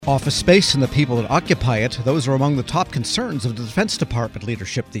Office space and the people that occupy it, those are among the top concerns of the Defense Department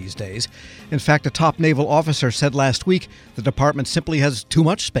leadership these days. In fact, a top naval officer said last week the department simply has too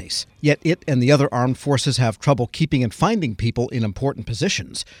much space. Yet it and the other armed forces have trouble keeping and finding people in important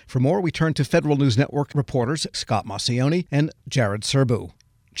positions. For more, we turn to Federal News Network reporters Scott Maucione and Jared Serbu.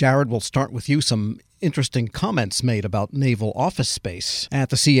 Jared, we'll start with you. Some interesting comments made about naval office space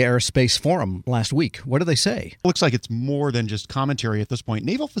at the Sea Air Space Forum last week. What did they say? Looks like it's more than just commentary at this point.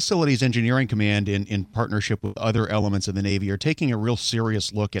 Naval Facilities Engineering Command, in partnership with other elements of the Navy, are taking a real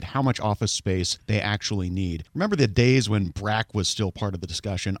serious look at how much office space they actually need. Remember the days when BRAC was still part of the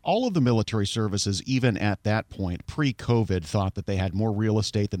discussion? All of the military services, even at that point, pre-COVID, thought that they had more real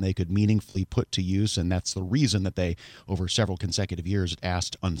estate than they could meaningfully put to use, and that's the reason that they, over several consecutive years,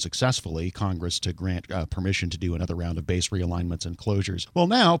 asked unsuccessfully Congress to grant permission to do another round of base realignments and closures. Well,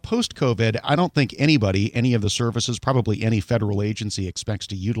 now, post-COVID, I don't think anybody, any of the services, probably any federal agency expects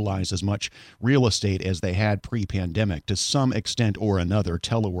to utilize as much real estate as they had pre-pandemic. To some extent or another,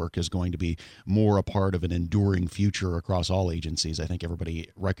 telework is going to be more a part of an enduring future across all agencies. I think everybody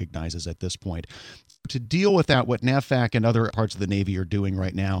recognizes at this point. To deal with that, what NAVFAC and other parts of the Navy are doing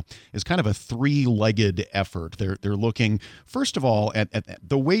right now is kind of a three-legged effort. They're looking, first of all, at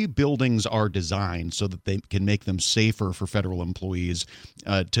the way buildings are designed so that they can make them safer for federal employees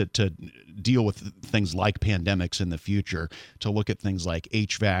to deal with things like pandemics in the future, to look at things like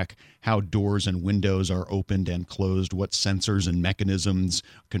HVAC, how doors and windows are opened and closed, what sensors and mechanisms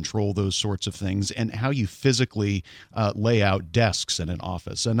control those sorts of things, and how you physically lay out desks in an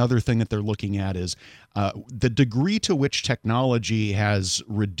office. Another thing that they're looking at is the degree to which technology has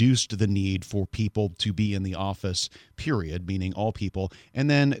reduced the need for people to be in the office, period, meaning all people. And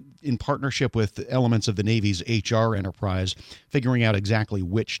then in partnership with elements of the Navy's HR enterprise, figuring out exactly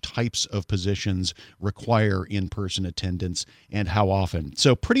which types of positions require in-person attendance and how often.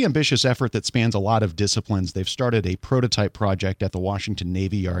 So pretty ambitious effort that spans a lot of disciplines. They've started a prototype project at the Washington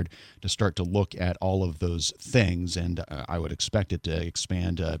Navy Yard to start to look at all of those things. And I would expect it to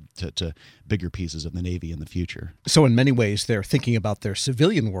expand to bigger pieces of the Navy in the future. So in many ways, they're thinking about their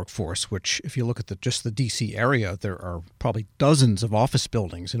civilian workforce, which if you look at just the D.C. area, there are probably dozens of office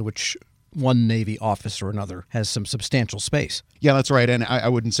buildings in which one Navy office or another has some substantial space. Yeah, that's right. And I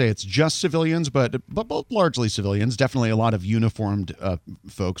wouldn't say it's just civilians, but largely civilians. Definitely a lot of uniformed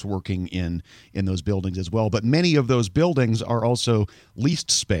folks working in those buildings as well. But many of those buildings are also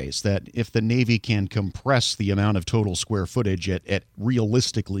leased space that if the Navy can compress the amount of total square footage it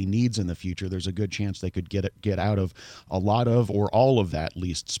realistically needs in the future, there's a good chance they could get out of a lot of or all of that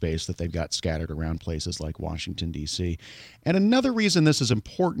leased space that they've got scattered around places like Washington, D.C. And another reason this is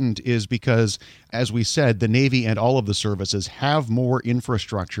important is because, as we said, the Navy and all of the services have more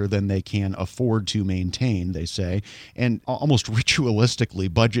infrastructure than they can afford to maintain, they say. And almost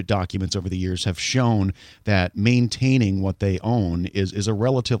ritualistically, budget documents over the years have shown that maintaining what they own is a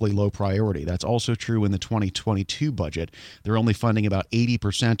relatively low priority. That's also true in the 2022 budget. They're only funding about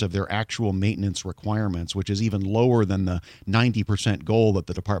 80% of their actual maintenance requirements, which is even lower than the 90% goal that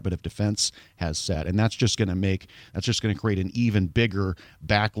the Department of Defense has set. And that's just going to create an even bigger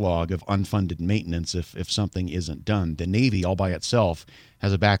backlog of unfunded maintenance if something isn't done. The Navy, all by itself,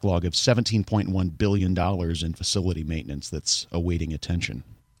 has a backlog of $17.1 billion in facility maintenance that's awaiting attention.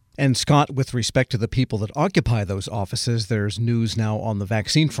 And Scott, with respect to the people that occupy those offices, there's news now on the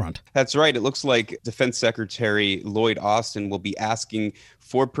vaccine front. That's right. It looks like Defense Secretary Lloyd Austin will be asking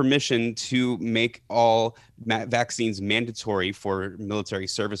for permission to make all vaccines mandatory for military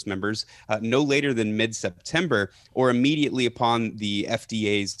service members no later than mid-September or immediately upon the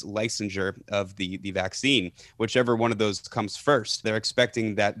FDA's licensure of the vaccine, whichever one of those comes first. They're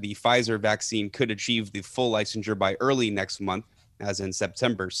expecting that the Pfizer vaccine could achieve the full licensure by early next month, as in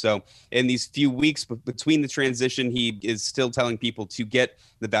September. So in these few weeks between the transition, he is still telling people to get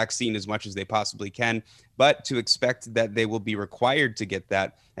the vaccine as much as they possibly can, but to expect that they will be required to get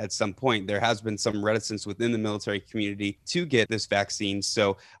that at some point. There has been some reticence within the military community to get this vaccine.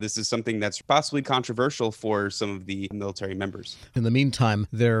 So this is something that's possibly controversial for some of the military members. In the meantime,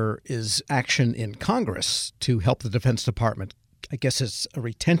 there is action in Congress to help the Defense Department. I guess it's a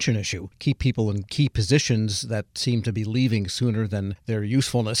retention issue. Keep people in key positions that seem to be leaving sooner than their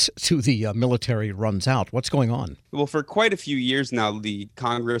usefulness to the military runs out. What's going on? Well, for quite a few years now, the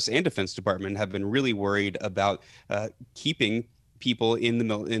Congress and Defense Department have been really worried about keeping people in the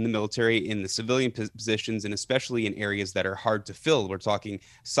military, in the civilian positions, and especially in areas that are hard to fill. We're talking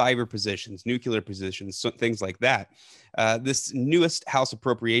cyber positions, nuclear positions, things like that. This newest House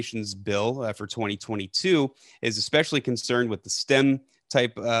Appropriations bill for 2022 is especially concerned with the STEM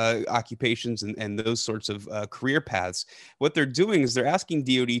type occupations and those sorts of career paths. What they're doing is they're asking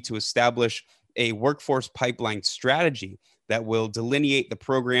DoD to establish a workforce pipeline strategy that will delineate the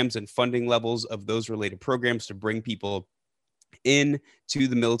programs and funding levels of those related programs to bring people in to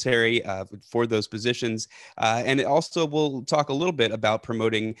the military for those positions. And it also will talk a little bit about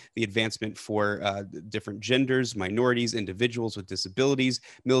promoting the advancement for different genders, minorities, individuals with disabilities,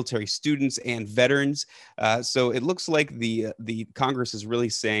 military students, and veterans. So it looks like the Congress is really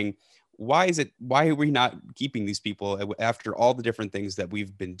saying, why are we not keeping these people after all the different things that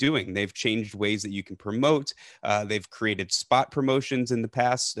we've been doing? They've changed ways that you can promote. They've created spot promotions in the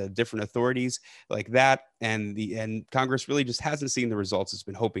past, different authorities like that. And Congress really just hasn't seen the results it's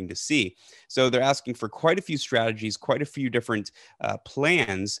been hoping to see. So they're asking for quite a few strategies, quite a few different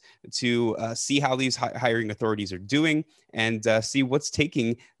plans to see how these hiring authorities are doing and see what's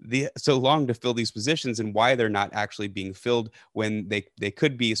taking so long to fill these positions and why they're not actually being filled when they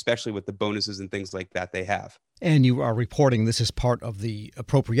could be, especially with the bonuses and things like that they have. And you are reporting this is part of the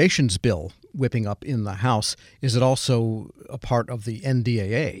appropriations bill whipping up in the House. Is it also a part of the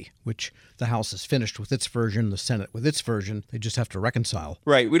NDAA, which the House has finished with its version, the Senate with its version? They just have to reconcile.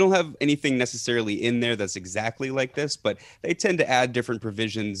 Right. We don't have anything necessarily in there that's exactly like this, but they tend to add different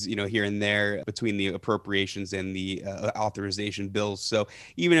provisions, here and there between the appropriations and the authorization bills. So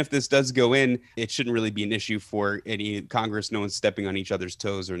even if this does go in, it shouldn't really be an issue for any Congress. No one's stepping on each other's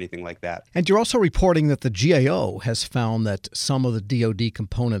toes or anything like that. And you're also reporting that the GAO has found that some of the DoD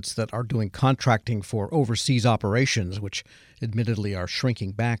components that are doing contracting for overseas operations, which admittedly are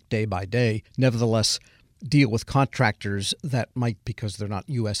shrinking back day by day, nevertheless deal with contractors that might, because they're not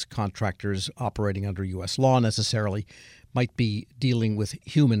U.S. contractors operating under U.S. law necessarily, might be dealing with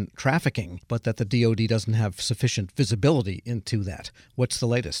human trafficking, but that the DoD doesn't have sufficient visibility into that. What's the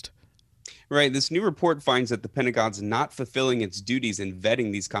latest? Right. This new report finds that the Pentagon's not fulfilling its duties in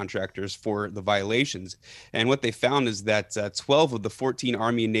vetting these contractors for the violations. And what they found is that 12 of the 14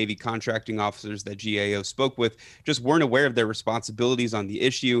 Army and Navy contracting officers that GAO spoke with just weren't aware of their responsibilities on the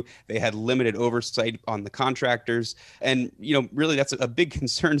issue. They had limited oversight on the contractors. And, really that's a big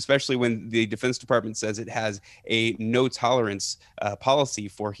concern, especially when the Defense Department says it has a no tolerance policy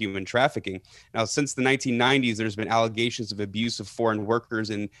for human trafficking. Now, since the 1990s, there's been allegations of abuse of foreign workers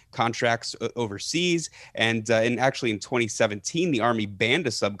in contracts overseas. And actually in 2017, the Army banned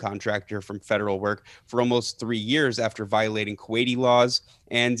a subcontractor from federal work for almost 3 years after violating Kuwaiti laws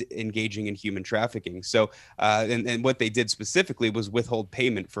and engaging in human trafficking. So, and what they did specifically was withhold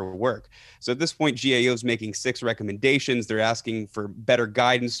payment for work. So at this point, GAO is making 6 recommendations. They're asking for better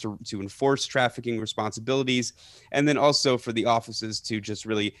guidance to enforce trafficking responsibilities, and then also for the offices to just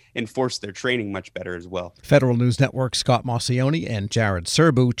really enforce their training much better as well. Federal News Network Scott Maucione and Jared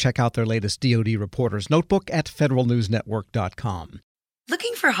Serbu. Check out their latest DoD Reporter's Notebook at federalnewsnetwork.com.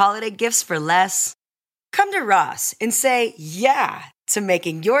 Looking for holiday gifts for less? Come to Ross and say yeah to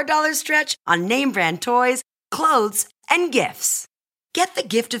making your dollar stretch on name brand toys, clothes, and gifts. Get the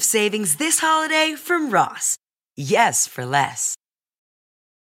gift of savings this holiday from Ross. Yes, for less.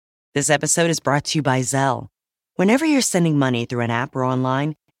 This episode is brought to you by Zelle. Whenever you're sending money through an app or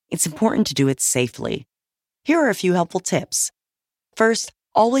online, it's important to do it safely. Here are a few helpful tips. First,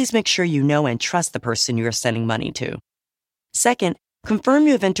 always make sure you know and trust the person you are sending money to. Second, confirm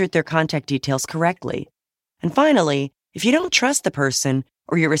you have entered their contact details correctly. And finally, if you don't trust the person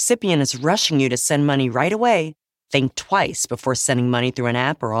or your recipient is rushing you to send money right away, think twice before sending money through an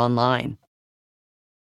app or online.